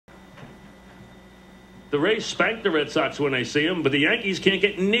The Rays spank the Red Sox when they see them, but the Yankees can't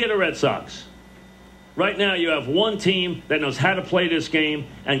get near the Red Sox. Right now, you have one team that knows how to play this game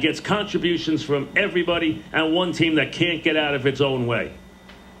and gets contributions from everybody, and one team that can't get out of its own way.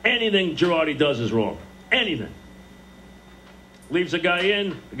 Anything Girardi does is wrong. Anything. Leaves a guy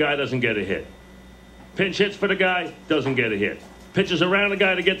in, the guy doesn't get a hit. Pinch hits for the guy, doesn't get a hit. Pitches around the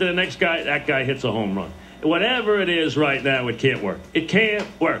guy to get to the next guy, that guy hits a home run. Whatever it is right now, it can't work. It can't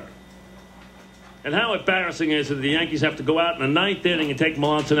work. And how embarrassing is it that the Yankees have to go out in the ninth inning and take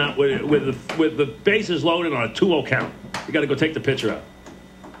Melanson out with the bases loaded on a 2-0 count. You got to go take the pitcher out.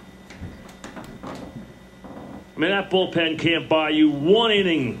 I mean, that bullpen can't buy you one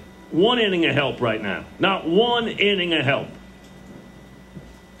inning of help right now. Not one inning of help.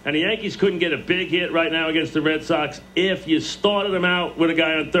 And the Yankees couldn't get a big hit right now against the Red Sox if you started them out with a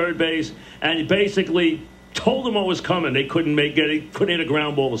guy on third base and you basically told them what was coming. They couldn't hit a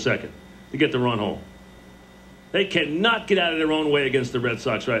ground ball to second to get the run home. They cannot get out of their own way against the Red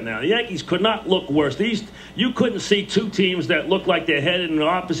Sox right now. The Yankees could not look worse. You couldn't see two teams that look like they're headed in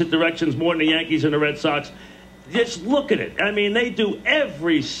opposite directions more than the Yankees and the Red Sox. Just look at it. I mean, they do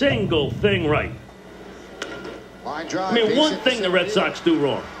every single thing right. Line drive, I mean, one thing the Red Sox do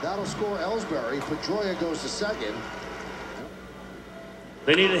wrong. That'll score Ellsbury. Pedroia goes to second.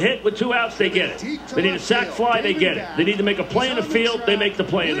 They need a hit with 2 outs, they get it. They need a sac fly, they get it. They need to make a play in the field, they make the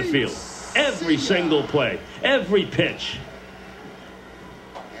play in the field. Every single play, every pitch.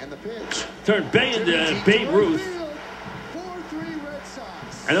 And the pitch. Turned Bay into Babe Ruth.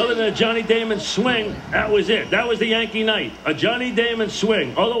 And other than a Johnny Damon swing, that was it. That was the Yankee night. A Johnny Damon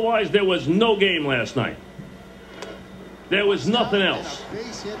swing. Otherwise, there was no game last night. There was nothing else.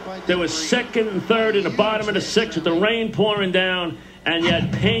 There was second and third in the bottom of the 6th with the rain pouring down, and you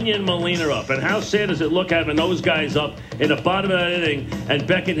had Pena and Molina up. And how sad does it look having those guys up in the bottom of that inning, and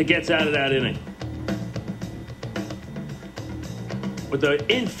Beckett gets out of that inning? With the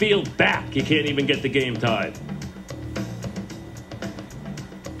infield back, you can't even get the game tied.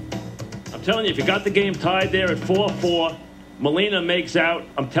 I'm telling you, if you got the game tied there at 4-4, Molina makes out,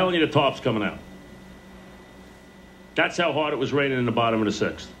 I'm telling you the top's coming out. That's how hard it was raining in the bottom of the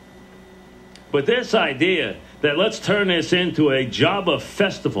 6th. But this idea that let's turn this into a Jabba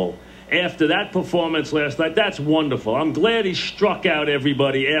festival after that performance last night, that's wonderful. I'm glad he struck out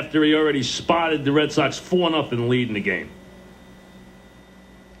everybody after he already spotted the Red Sox 4-0 lead in the game.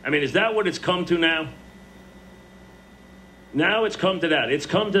 I mean, is that what it's come to now? Now it's come to that. It's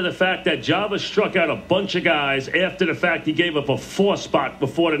come to the fact that Jabba struck out a bunch of guys after the fact he gave up a 4 spot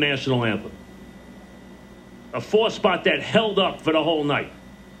before the national anthem. A 4 spot that held up for the whole night.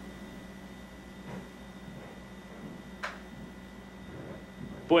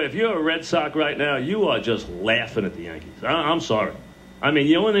 Boy, if you're a Red Sox right now, you are just laughing at the Yankees. I'm sorry. I mean,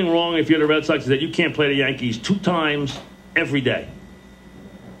 the only thing wrong if you're the Red Sox is that you can't play the Yankees 2 times every day.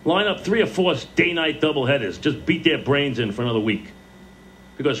 Line up 3 or 4 day-night doubleheaders. Just beat their brains in for another week.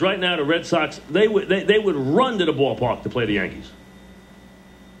 Because right now the Red Sox, they would run to the ballpark to play the Yankees.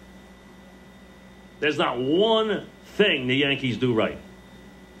 There's not one thing the Yankees do right.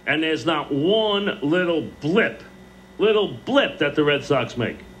 And there's not one little blip that the Red Sox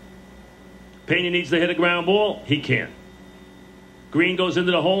make. Pena needs to hit a ground ball. He can't. Green goes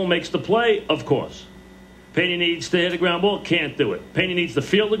into the hole, makes the play. Of course. Pena needs to hit a ground ball. Can't do it. Pena needs to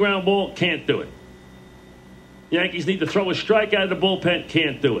field the ground ball. Can't do it. Yankees need to throw a strike out of the bullpen.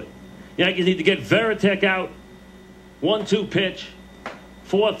 Can't do it. Yankees need to get Veritek out. 1-2 pitch.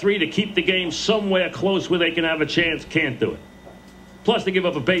 4-3 to keep the game somewhere close where they can have a chance. Can't do it. Plus, they give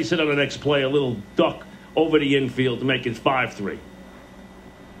up a base hit on the next play, a little duck over the infield to make it 5-3.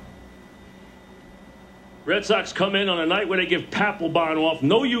 Red Sox come in on a night where they give Papelbon off.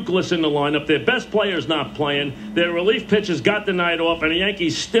 No Euclid in the lineup. Their best player's not playing. Their relief pitchers got the night off, and the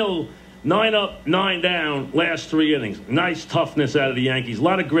Yankees still 9 up, 9 down last 3 innings. Nice toughness out of the Yankees. A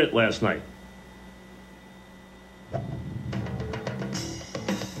lot of grit last night.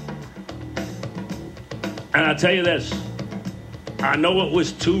 And I'll tell you this. I know it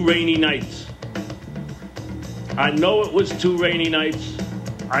was 2 rainy nights. I know it was 2 rainy nights.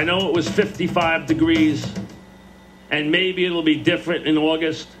 I know it was 55 degrees. And maybe it'll be different in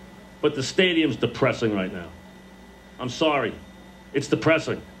August. But the stadium's depressing right now. I'm sorry. It's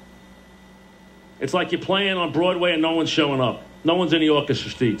depressing. It's like you're playing on Broadway and no one's showing up. No one's in the orchestra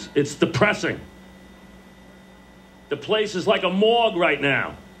seats. It's depressing. The place is like a morgue right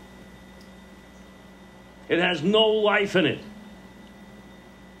now. It has no life in it.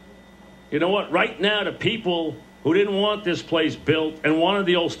 You know what? Right now, the people who didn't want this place built and wanted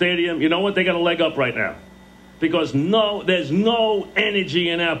the old stadium, you know what? They got a leg up right now. Because there's no energy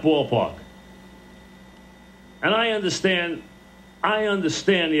in that ballpark. And I understand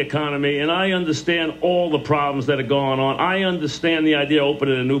the economy, and I understand all the problems that are going on. I understand the idea of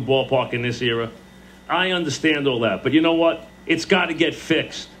opening a new ballpark in this era. I understand all that. But you know what? It's got to get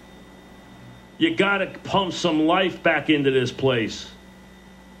fixed. You got to pump some life back into this place.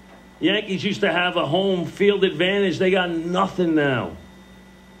 Yankees used to have a home field advantage. They got nothing now.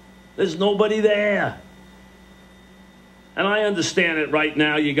 There's nobody there. And I understand it right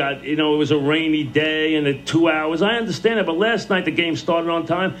now. You got, it was a rainy day and the 2 hours. I understand it. But last night the game started on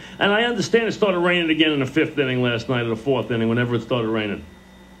time. And I understand it started raining again in the 5th inning last night or the 4th inning, whenever it started raining.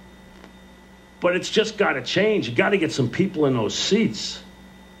 But it's just got to change. You got to get some people in those seats.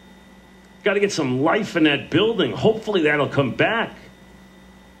 Got to get some life in that building. Hopefully that'll come back.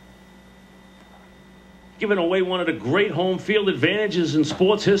 Giving away one of the great home field advantages in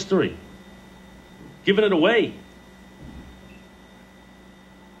sports history. Giving it away.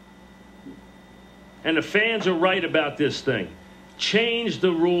 And the fans are right about this thing. Change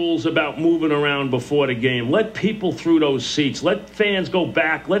the rules about moving around before the game. Let people through those seats. Let fans go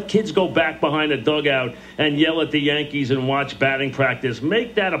back. Let kids go back behind the dugout and yell at the Yankees and watch batting practice.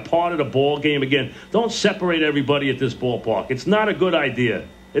 Make that a part of the ball game again. Don't separate everybody at this ballpark. It's not a good idea.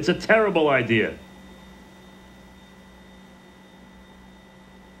 It's a terrible idea.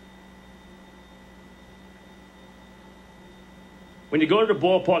 When you go to the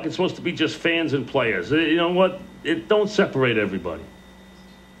ballpark, it's supposed to be just fans and players. You know what? Don't separate everybody.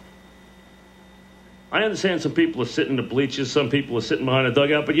 I understand some people are sitting in the bleachers, some people are sitting behind the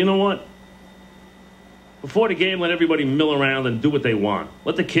dugout, but you know what? Before the game, let everybody mill around and do what they want.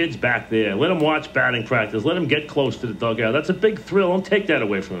 Let the kids back there. Let them watch batting practice. Let them get close to the dugout. That's a big thrill. Don't take that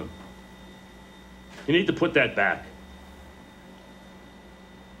away from them. You need to put that back.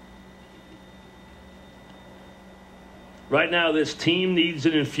 Right now, this team needs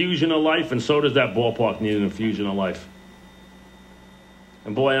an infusion of life, and so does that ballpark need an infusion of life.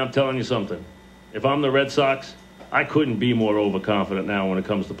 And boy, I'm telling you something. If I'm the Red Sox, I couldn't be more overconfident now when it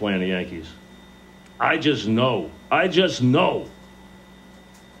comes to playing the Yankees. I just know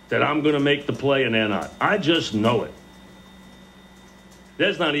that I'm going to make the play and they're not. I just know it.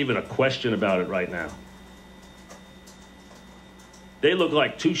 There's not even a question about it right now. They look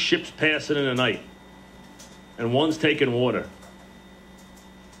like two ships passing in the night. And one's taking water.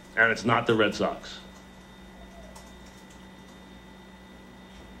 And it's not the Red Sox.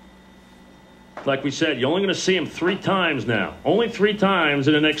 Like we said, you're only going to see them 3 times now. Only 3 times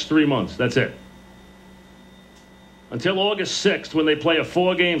in the next 3 months. That's it. Until August 6th, when they play a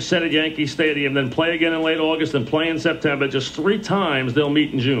 4-game set at Yankee Stadium, then play again in late August, and play in September. Just 3 times they'll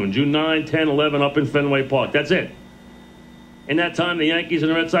meet in June. June 9, 10, 11 up in Fenway Park. That's it. In that time, the Yankees and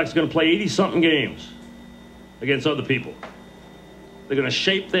the Red Sox are going to play 80-something games against other people. They're going to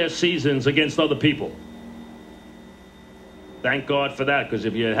shape their seasons against other people. Thank God for that, because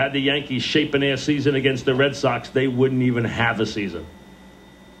if you had the Yankees shaping their season against the Red Sox, they wouldn't even have a season.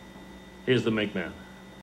 Here's the Make Man.